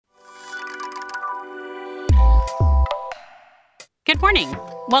Good morning.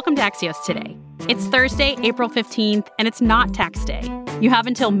 Welcome to Axios Today. It's Thursday, April 15th, and it's not tax day. You have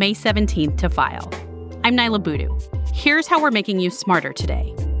until May 17th to file. I'm Nyla Boodoo. Here's how we're making you smarter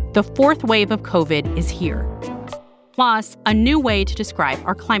today. The fourth wave of COVID is here. Plus, a new way to describe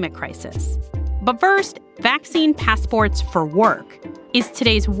our climate crisis. But first, vaccine passports for work is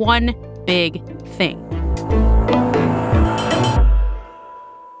today's one big thing.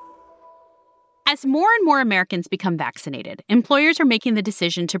 As more and more Americans become vaccinated, employers are making the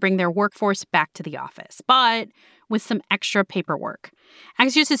decision to bring their workforce back to the office, but with some extra paperwork.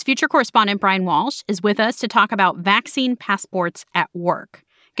 Axios' future correspondent Brian Walsh is with us to talk about vaccine passports at work.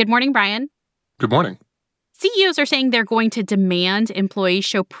 Good morning, Brian. Good morning. CEOs are saying they're going to demand employees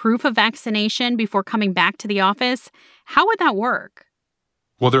show proof of vaccination before coming back to the office. How would that work?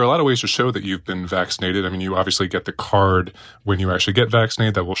 Well, there are a lot of ways to show that you've been vaccinated. I mean, you obviously get the card when you actually get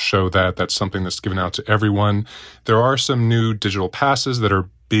vaccinated that will show that. That's something that's given out to everyone. There are some new digital passes that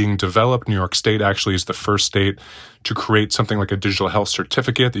are being developed. New York State actually is the first state to create something like a digital health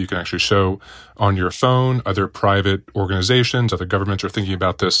certificate that you can actually show on your phone. Other private organizations, other governments are thinking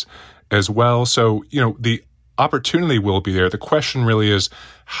about this as well. So, the opportunity will be there. The question really is,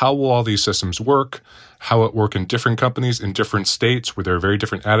 how will all these systems work? How will it work in different companies, in different states where there are very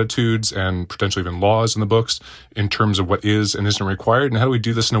different attitudes and potentially even laws in the books in terms of what is and isn't required? And how do we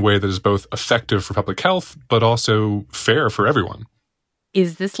do this in a way that is both effective for public health, but also fair for everyone?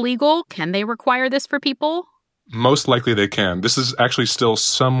 Is this legal? Can they require this for people? Most likely they can. This is actually still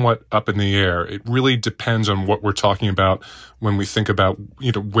somewhat up in the air. It really depends on what we're talking about when we think about,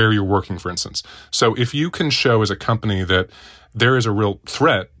 where you're working, for instance. So if you can show as a company that there is a real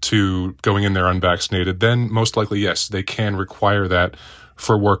threat to going in there unvaccinated, then most likely, yes, they can require that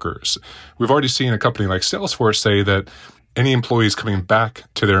for workers. We've already seen a company like Salesforce say that any employees coming back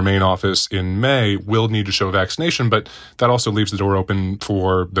to their main office in May will need to show vaccination, but that also leaves the door open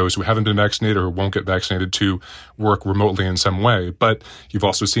for those who haven't been vaccinated or won't get vaccinated to work remotely in some way. But you've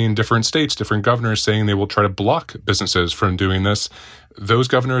also seen different states, different governors saying they will try to block businesses from doing this. Those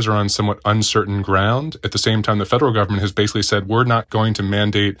governors are on somewhat uncertain ground. At the same time, the federal government has basically said, we're not going to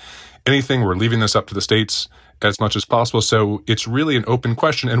mandate anything. We're leaving this up to the states as much as possible. So it's really an open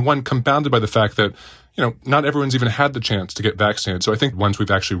question, and one compounded by the fact that not everyone's even had the chance to get vaccinated. So I think once we've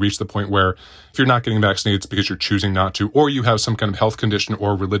actually reached the point where if you're not getting vaccinated, it's because you're choosing not to, or you have some kind of health condition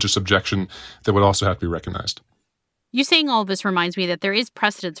or religious objection that would also have to be recognized. You saying all of this reminds me that there is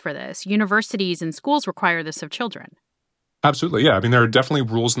precedence for this. Universities and schools require this of children. Absolutely, yeah. I mean, there are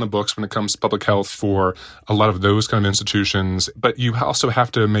definitely rules in the books when it comes to public health for a lot of those kind of institutions, but you also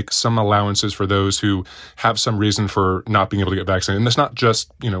have to make some allowances for those who have some reason for not being able to get vaccinated. And that's not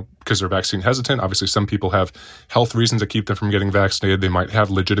just, because they're vaccine hesitant. Obviously, some people have health reasons that keep them from getting vaccinated. They might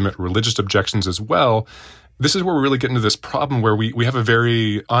have legitimate religious objections as well. This is where we really get into this problem where we have a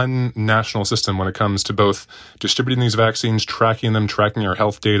very unnational system when it comes to both distributing these vaccines, tracking them, tracking our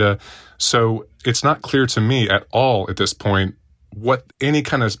health data. So it's not clear to me at all at this point what any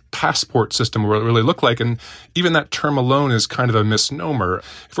kind of passport system will really look like. And even that term alone is kind of a misnomer.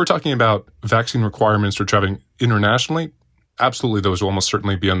 If we're talking about vaccine requirements for traveling internationally, absolutely, those will almost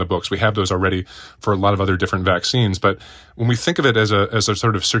certainly be on the books. We have those already for a lot of other different vaccines. But when we think of it as a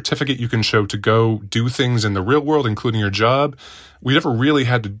sort of certificate you can show to go do things in the real world, including your job, we never really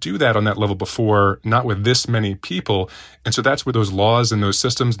had to do that on that level before, not with this many people. And so that's where those laws and those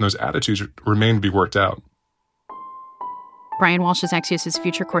systems and those attitudes remain to be worked out. Brian Walsh is Axios'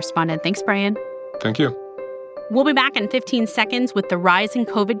 future correspondent. Thanks, Brian. Thank you. We'll be back in 15 seconds with the rise in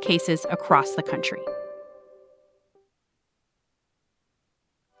COVID cases across the country.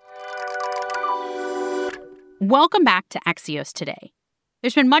 Welcome back to Axios Today.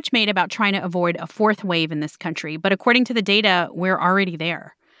 There's been much made about trying to avoid a fourth wave in this country, but according to the data, we're already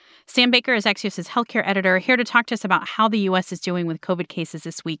there. Sam Baker is Axios' healthcare editor, here to talk to us about how the U.S. is doing with COVID cases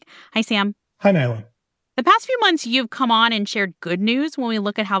this week. Hi, Sam. Hi, Nyla. The past few months, you've come on and shared good news when we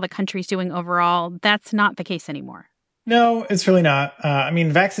look at how the country's doing overall. That's not the case anymore. No, it's really not.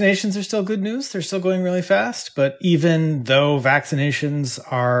 Vaccinations are still good news. They're still going really fast. But even though vaccinations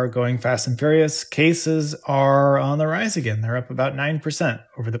are going fast and furious, cases are on the rise again. They're up about 9%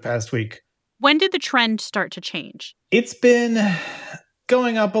 over the past week. When did the trend start to change? It's been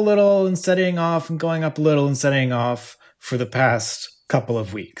going up a little and steadying off and going up a little and steadying off for the past couple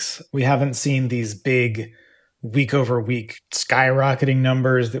of weeks. We haven't seen these big week over week skyrocketing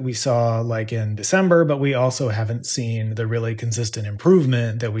numbers that we saw like in December, but we also haven't seen the really consistent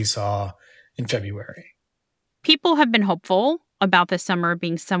improvement that we saw in February. People have been hopeful about this summer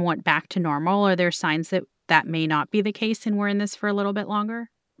being somewhat back to normal. Are there signs that that may not be the case and we're in this for a little bit longer?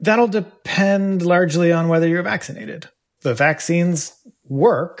 That'll depend largely on whether you're vaccinated. the vaccines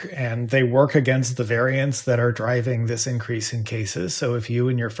work, and they work against the variants that are driving this increase in cases. So if you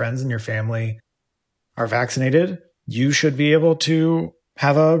and your friends and your family are vaccinated, you should be able to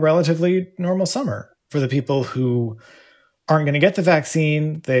have a relatively normal summer. For the people who aren't going to get the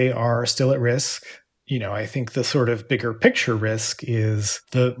vaccine, they are still at risk. I think the sort of bigger picture risk is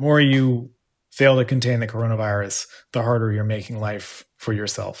the more you fail to contain the coronavirus, the harder you're making life for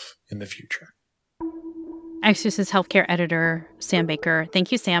yourself in the future. Axios' healthcare editor, Sam Baker.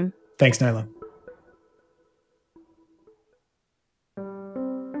 Thank you, Sam. Thanks, Nyla.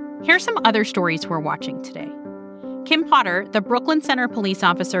 Here's some other stories we're watching today. Kim Potter, the Brooklyn Center police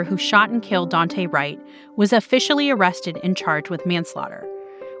officer who shot and killed Daunte Wright, was officially arrested and charged with manslaughter.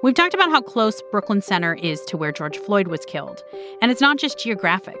 We've talked about how close Brooklyn Center is to where George Floyd was killed. And it's not just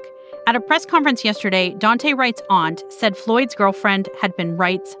geographic. At a press conference yesterday, Daunte Wright's aunt said Floyd's girlfriend had been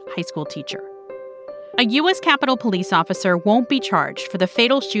Wright's high school teacher. A U.S. Capitol police officer won't be charged for the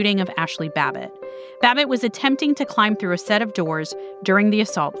fatal shooting of Ashley Babbitt. Babbitt was attempting to climb through a set of doors during the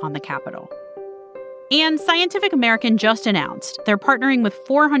assault on the Capitol. And Scientific American just announced they're partnering with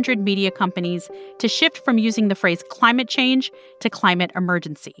 400 media companies to shift from using the phrase climate change to climate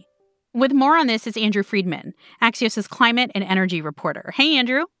emergency. With more on this is Andrew Friedman, Axios' climate and energy reporter. Hey,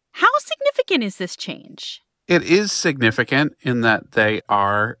 Andrew. How significant is this change? It is significant in that they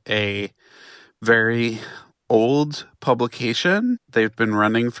are a very old publication. They've been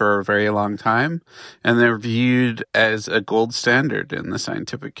running for a very long time, and they're viewed as a gold standard in the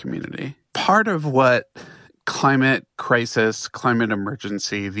scientific community. Part of what climate crisis, climate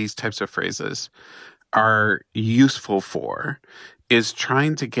emergency, these types of phrases are useful for is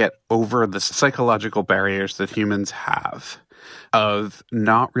trying to get over the psychological barriers that humans have of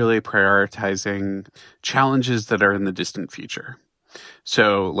not really prioritizing challenges that are in the distant future.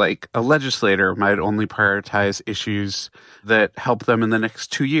 So, like, a legislator might only prioritize issues that help them in the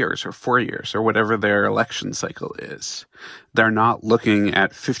next 2 years or 4 years or whatever their election cycle is. They're not looking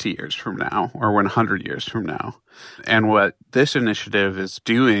at 50 years from now or 100 years from now. And what this initiative is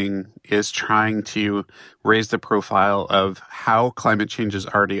doing is trying to raise the profile of how climate change is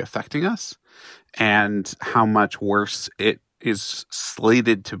already affecting us and how much worse it is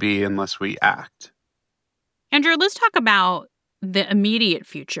slated to be unless we act. Andrew, let's talk about the immediate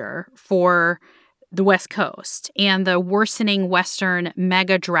future for the West Coast and the worsening Western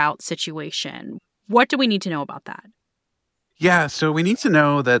mega drought situation. What do we need to know about that? Yeah, so we need to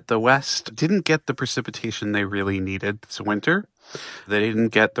know that the West didn't get the precipitation they really needed this winter. They didn't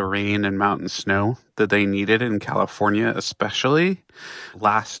get the rain and mountain snow that they needed in California, especially.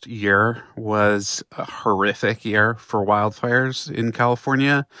 Last year was a horrific year for wildfires in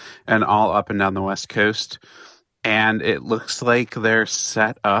California and all up and down the West Coast. And it looks like they're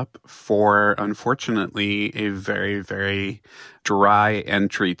set up for, unfortunately, a very, very dry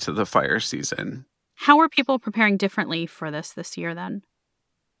entry to the fire season. How are people preparing differently for this year then?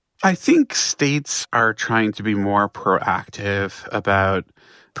 I think states are trying to be more proactive about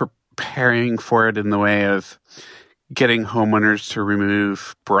preparing for it in the way of getting homeowners to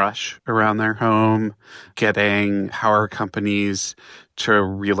remove brush around their home, getting power companies to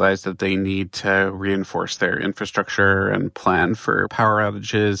realize that they need to reinforce their infrastructure and plan for power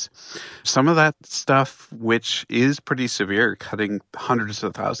outages. Some of that stuff, which is pretty severe, cutting hundreds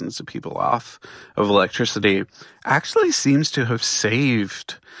of thousands of people off of electricity, actually seems to have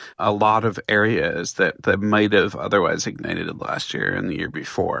saved a lot of areas that might have otherwise ignited last year and the year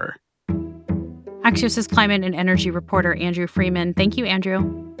before. Axios' climate and energy reporter, Andrew Freeman. Thank you,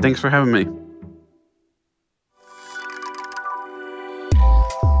 Andrew. Thanks for having me.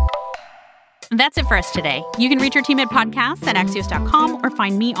 That's it for us today. You can reach our team at podcasts at Axios.com or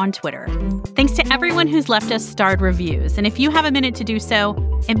find me on Twitter. Thanks to everyone who's left us starred reviews. And if you have a minute to do so,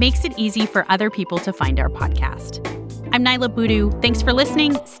 it makes it easy for other people to find our podcast. I'm Nyla Boodoo. Thanks for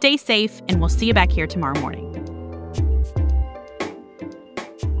listening. Stay safe, and we'll see you back here tomorrow morning.